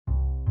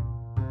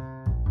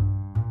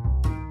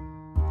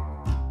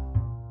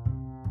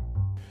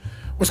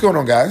What's going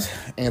on, guys?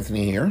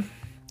 Anthony here.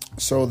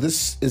 So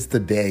this is the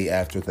day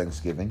after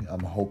Thanksgiving.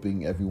 I'm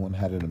hoping everyone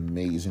had an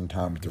amazing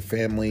time with their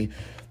family,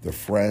 their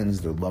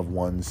friends, their loved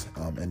ones,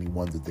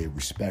 anyone that they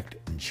respect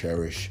and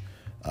cherish.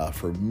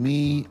 For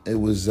me, it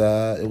was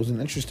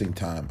an interesting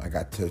time. I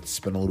got to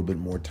spend a little bit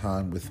more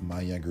time with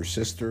my younger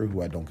sister,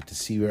 who I don't get to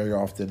see very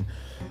often.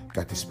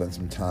 Got to spend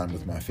some time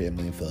with my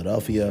family in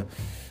Philadelphia,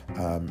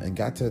 and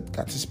got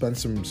to spend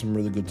some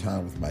really good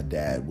time with my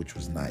dad, which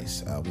was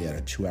nice. We had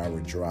a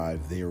 2-hour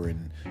drive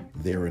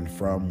there and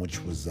from,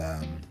 which was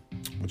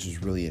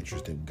really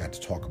interesting. We got to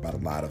talk about a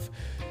lot of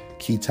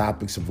key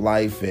topics of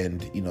life,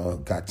 and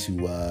got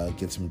to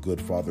get some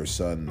good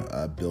father-son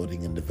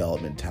building and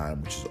development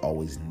time, which is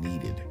always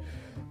needed.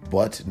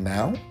 But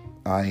now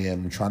I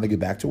am trying to get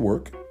back to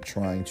work,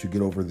 trying to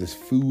get over this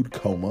food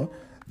coma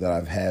that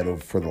I've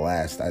had for the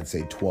last, I'd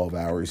say, 12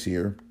 hours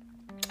here,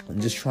 and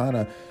just trying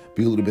to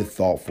be a little bit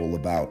thoughtful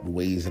about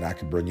ways that I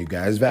can bring you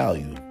guys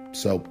value.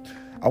 So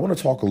I want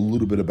to talk a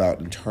little bit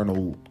about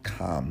internal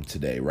comm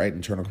today, right?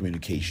 Internal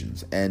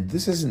communications. And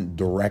this isn't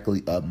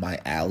directly up my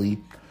alley,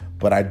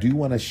 but I do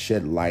want to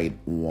shed light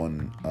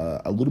on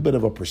a little bit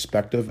of a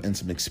perspective and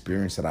some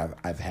experience that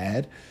I've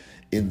had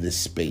in this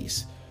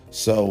space.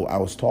 So I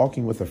was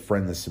talking with a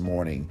friend this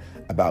morning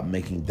about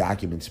making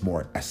documents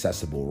more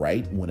accessible,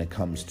 right? When it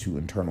comes to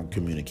internal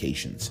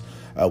communications,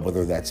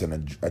 whether that's in a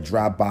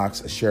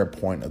Dropbox, a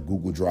SharePoint, a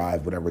Google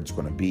Drive, whatever it's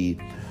going to be.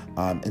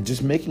 And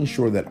just making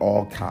sure that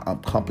all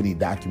company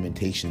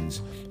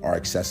documentations are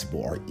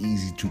accessible, are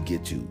easy to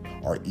get to,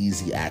 are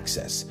easy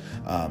access.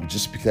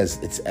 Just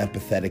because it's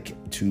empathetic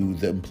to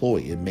the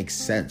employee. It makes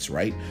sense,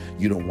 right?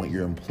 You don't want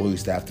your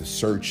employees to have to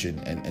search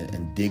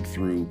and dig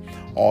through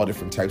all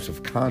different types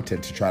of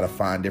content to try to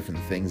find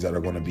different things that are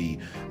going to be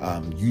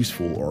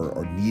useful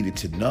or needed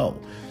to know.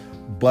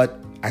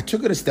 But I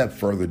took it a step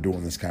further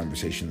during this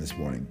conversation this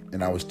morning,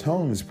 and I was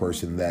telling this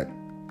person that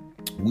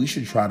we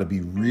should try to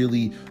be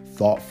really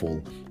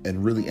thoughtful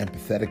and really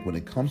empathetic when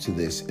it comes to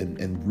this,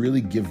 and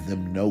really give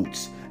them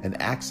notes and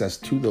access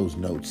to those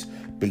notes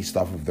based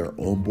off of their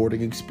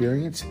onboarding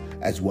experience,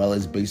 as well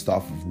as based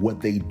off of what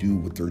they do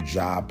with their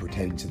job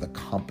pertaining to the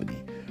company,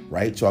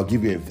 right? So I'll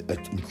give you an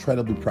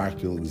incredibly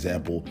practical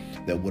example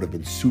that would have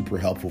been super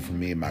helpful for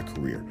me in my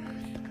career.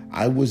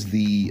 I was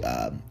the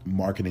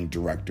marketing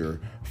director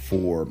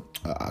for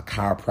a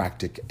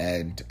chiropractic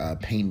and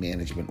pain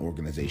management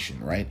organization,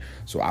 right?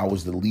 So I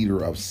was the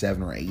leader of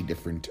 7 or 8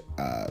 different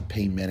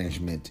pain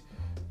management,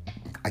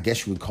 I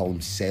guess you would call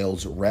them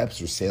sales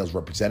reps or sales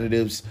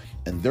representatives,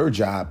 and their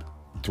job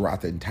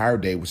throughout the entire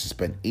day was to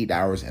spend 8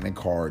 hours in a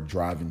car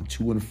driving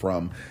to and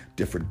from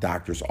different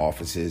doctors'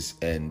 offices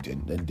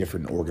and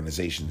different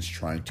organizations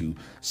trying to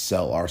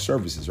sell our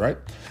services, right?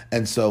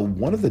 And so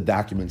one of the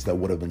documents that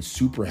would have been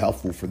super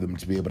helpful for them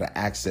to be able to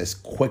access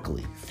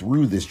quickly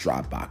through this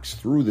Dropbox,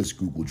 through this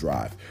Google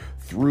Drive,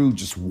 through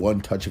just one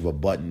touch of a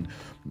button,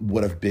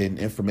 would have been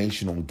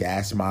information on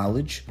gas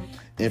mileage,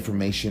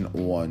 information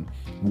on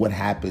what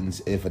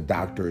happens if a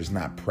doctor is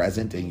not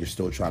present and you're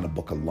still trying to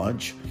book a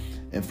lunch,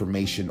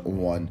 information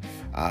on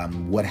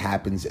what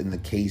happens in the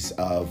case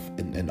of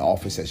an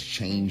office has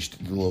changed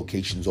the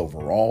locations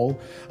overall.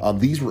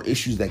 These were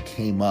issues that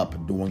came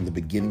up during the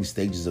beginning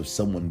stages of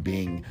someone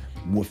being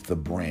with the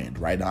brand,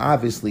 right? Now,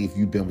 obviously, if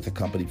you've been with a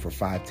company for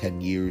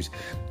 5-10 years,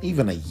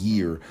 even a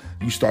year,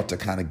 you start to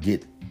kind of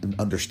get an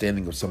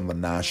understanding of some of the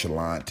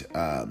nonchalant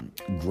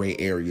gray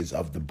areas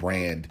of the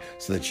brand,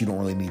 so that you don't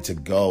really need to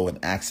go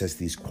and access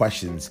these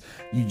questions.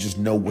 You just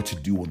know what to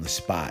do on the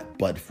spot.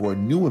 But for a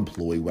new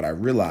employee, what I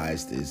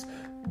realized is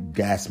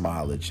gas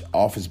mileage,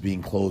 office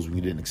being closed when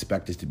you didn't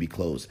expect it to be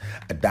closed,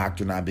 a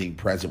doctor not being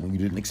present when you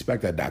didn't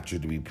expect that doctor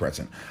to be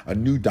present, a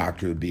new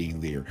doctor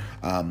being there,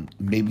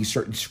 maybe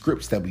certain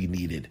scripts that we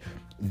needed.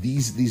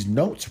 These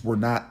notes were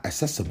not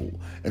accessible.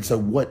 And so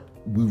what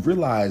we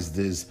realized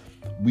is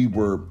we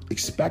were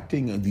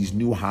expecting these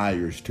new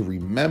hires to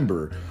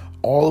remember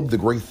all of the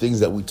great things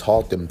that we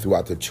taught them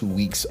throughout the 2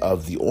 weeks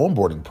of the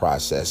onboarding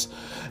process,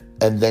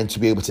 and then to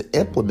be able to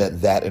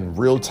implement that in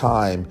real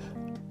time,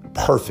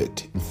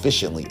 perfect,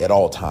 efficiently at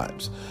all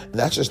times. And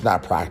that's just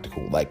not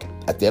practical. Like,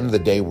 at the end of the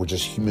day, we're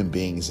just human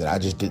beings, and I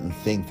just didn't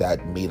think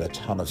that made a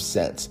ton of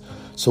sense.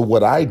 So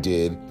what I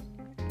did,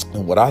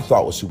 and what I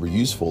thought was super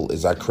useful,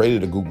 is I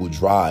created a Google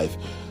Drive.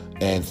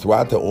 And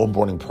throughout the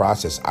onboarding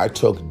process, I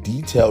took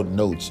detailed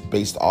notes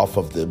based off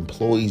of the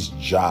employee's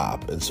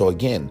job. And so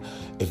again,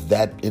 if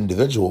that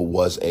individual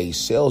was a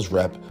sales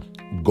rep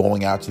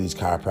going out to these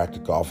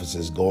chiropractic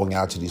offices, going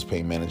out to these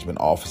pain management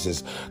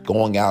offices,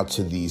 going out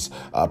to these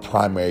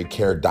primary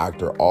care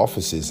doctor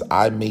offices,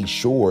 I made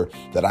sure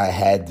that I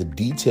had the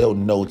detailed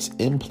notes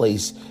in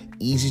place,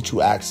 easy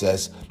to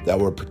access, that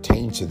would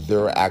pertain to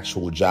their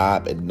actual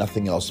job and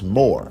nothing else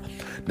more.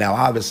 Now,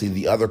 obviously,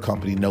 the other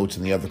company notes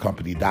and the other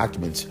company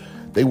documents,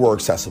 they were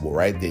accessible,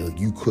 right?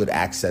 You could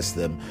access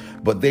them,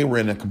 but they were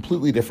in a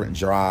completely different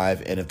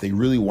drive. And if they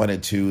really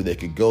wanted to, they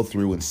could go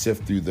through and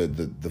sift through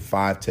the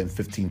 5, 10,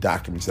 15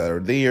 documents that are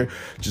there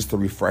just to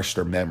refresh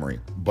their memory.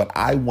 But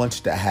I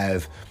wanted to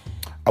have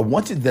I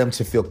wanted them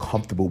to feel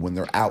comfortable when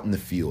they're out in the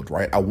field,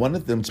 right? I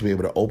wanted them to be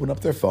able to open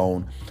up their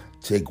phone,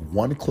 take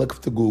one click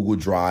of the Google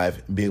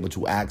Drive, and be able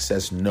to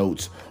access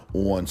notes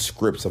on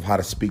scripts of how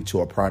to speak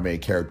to a primary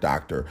care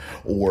doctor,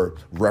 or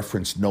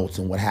reference notes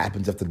on what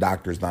happens if the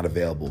doctor is not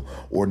available,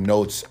 or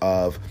notes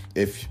of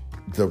if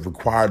the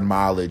required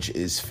mileage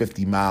is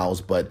 50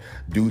 miles, but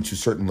due to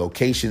certain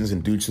locations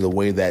and due to the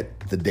way that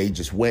the day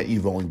just went,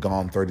 you've only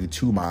gone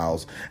 32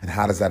 miles. And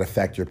how does that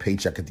affect your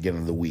paycheck at the end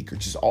of the week? Or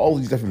just all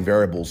these different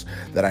variables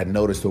that I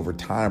noticed over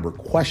time were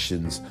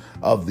questions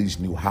of these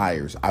new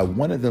hires. I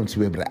wanted them to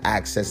be able to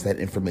access that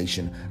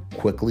information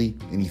quickly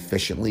and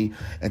efficiently,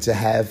 and to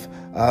have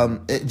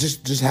it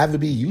just have to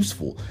be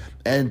useful.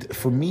 And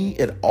for me,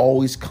 it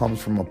always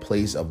comes from a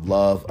place of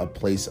love, a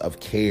place of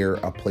care,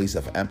 a place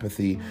of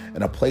empathy,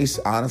 and a place,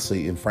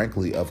 honestly and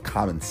frankly, of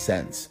common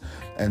sense.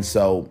 And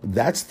so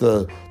that's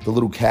the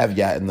little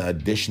caveat and the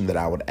addition that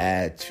I would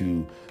add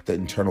to the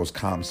internals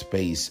comm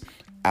space,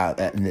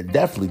 and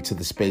definitely to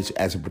the space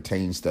as it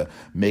pertains to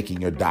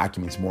making your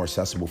documents more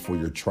accessible for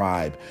your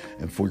tribe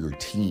and for your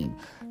team.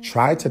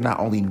 Try to not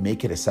only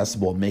make it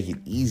accessible and make it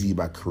easy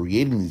by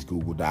creating these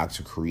Google Docs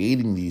or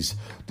creating these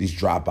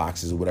drop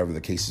boxes or whatever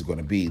the case is going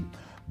to be,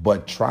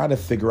 but try to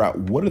figure out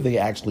what are they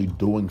actually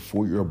doing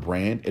for your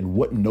brand, and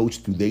what notes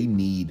do they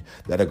need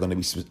that are going to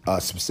be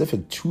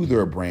specific to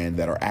their brand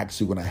that are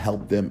actually going to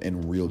help them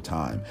in real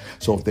time.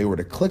 So if they were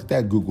to click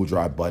that Google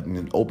Drive button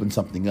and open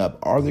something up,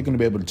 are they going to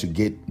be able to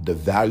get the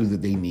value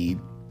that they need,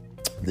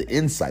 the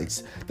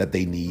insights that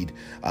they need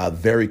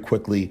very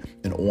quickly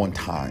and on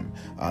time?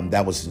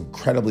 That was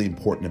incredibly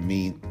important to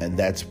me, and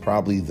that's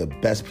probably the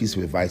best piece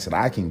of advice that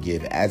I can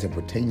give as it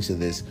pertains to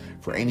this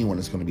for anyone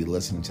that's going to be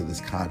listening to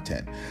this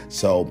content.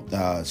 So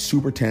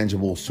super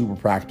tangible, super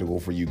practical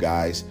for you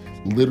guys.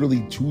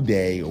 Literally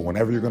today, or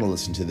whenever you're going to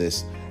listen to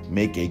this,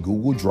 make a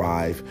Google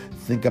Drive.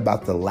 Think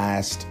about the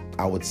last,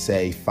 I would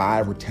say,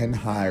 5 or 10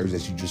 hires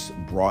that you just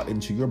brought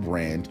into your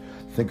brand.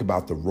 Think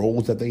about the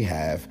roles that they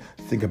have.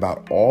 Think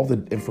about all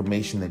the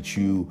information that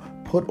you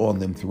put on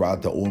them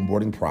throughout the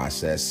onboarding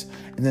process.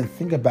 And then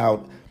think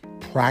about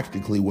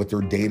practically what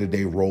their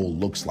day-to-day role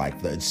looks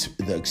like,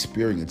 the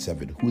experience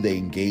of it, who they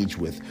engage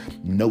with,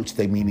 notes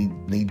they may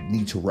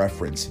need to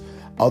reference,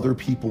 other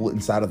people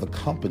inside of the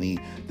company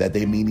that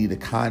they may need to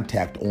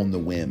contact on the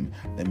whim,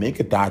 and make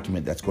a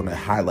document that's going to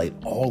highlight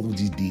all of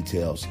these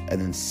details,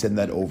 and then send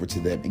that over to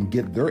them and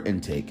get their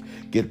intake,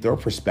 get their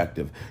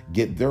perspective,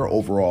 get their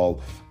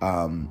overall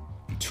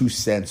 2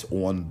 cents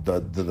on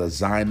the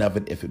design of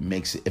it. If it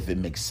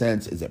makes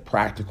sense, is it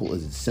practical?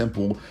 Is it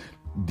simple?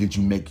 Did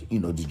you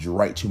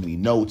write too many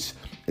notes?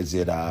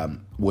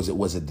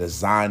 Was it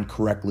designed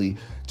correctly?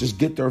 Just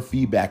get their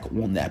feedback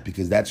on that,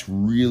 because that's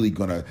really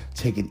going to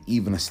take it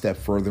even a step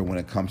further when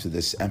it comes to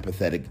this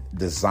empathetic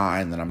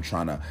design that I'm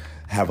trying to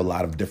have a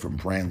lot of different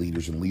brand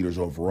leaders and leaders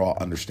overall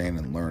understand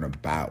and learn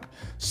about.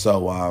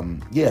 So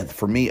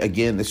for me,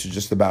 again, this is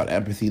just about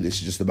empathy. This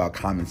is just about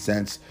common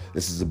sense.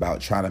 This is about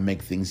trying to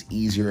make things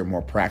easier and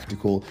more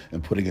practical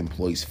and putting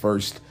employees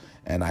first.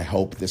 And I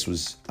hope this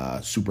was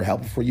super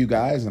helpful for you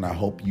guys, and I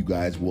hope you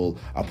guys will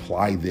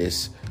apply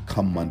this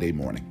come Monday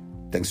morning.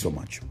 Thanks so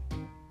much.